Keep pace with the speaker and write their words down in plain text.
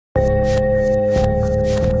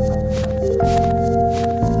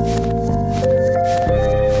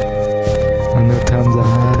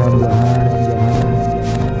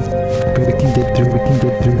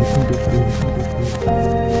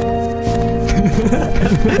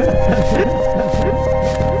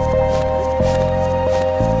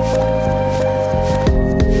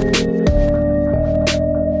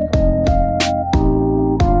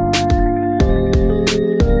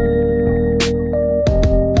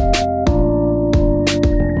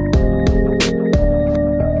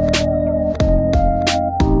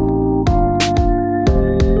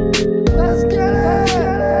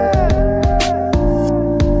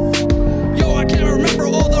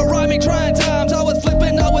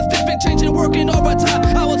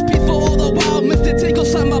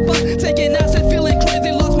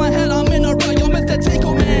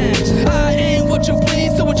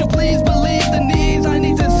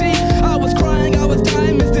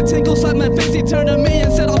Turned to me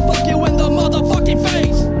and said, I'll fuck you in the motherfucking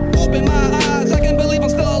face. Open my eyes, I can't believe I'm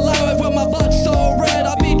still alive. With my butt so red,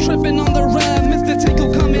 I'll be tripping on the red. Mr.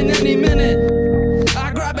 Tinkle coming any minute.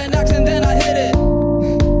 I grab an axe and then I hit it,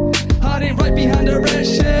 hiding right behind the red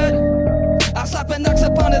shed. I slap an axe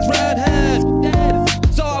upon his red head.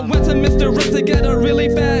 So I went to Mr. Rip to get a really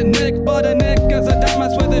fat nick. But a nick is a dime,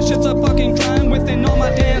 I swear this shit's a fucking crime. Wasting all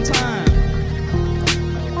my damn time.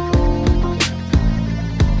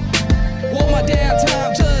 Damn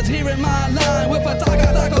time, just hearing my line with a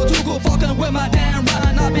taco tuku, fucking with my damn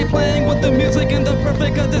rhyme. I'll be playing with the music in the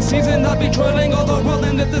perfect of the season. I'll be trailing all the world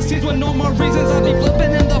in the seas with no more reasons. I'll be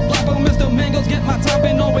flipping in the flop on Mr. Mangoes, get my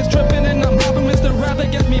topping, always tripping and I'm hopping. Mr.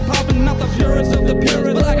 Rabbit gets me popping out the purest of the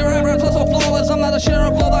purest. But like a rapper, plus so flawless. I'm not a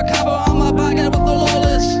sheriff or the copper, I'm a baguette with the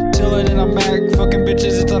lawless. Chillin' and I'm back, fucking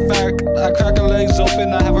bitches, it's a fact. I crack her legs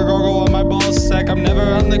open, I have a gargle on my ball sack. I'm never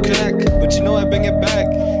on the crack, but you know I bring it back.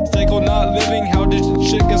 Psychonaut living, how did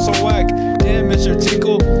shit get so whack? Damn, Mr.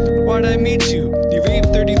 Tinkle, why'd I meet you? You raped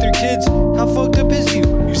 33 kids, how fucked up is you?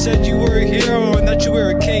 You said you were a hero and that you wear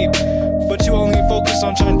a cape, but you only focus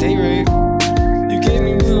on trying to date rape. You gave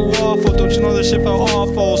me blue waffle, don't you know this shit felt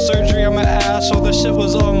awful? Surgery on my ass, all this shit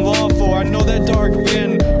was unlawful. I know that dark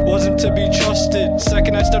van wasn't to be trusted.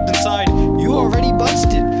 Second I stepped inside, you already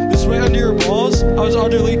busted. This way under your balls, I was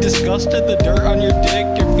utterly disgusted. The dirt on your dick,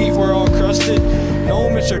 your feet were all crusted. No,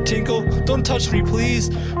 Mr. Tinkle, don't touch me, please.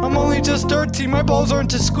 I'm only just dirty, my balls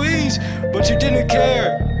aren't to squeeze. But you didn't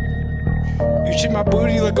care. You treat my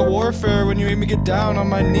booty like a warfare when you made me get down on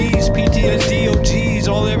my knees. PTSD, oh geez,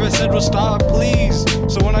 all I ever said was stop, please.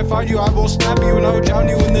 So when I find you, I will snap you and I will drown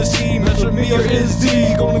you in the sea. Mess with me or is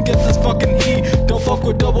Z, gonna get this fucking heat. Don't fuck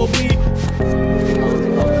with double B.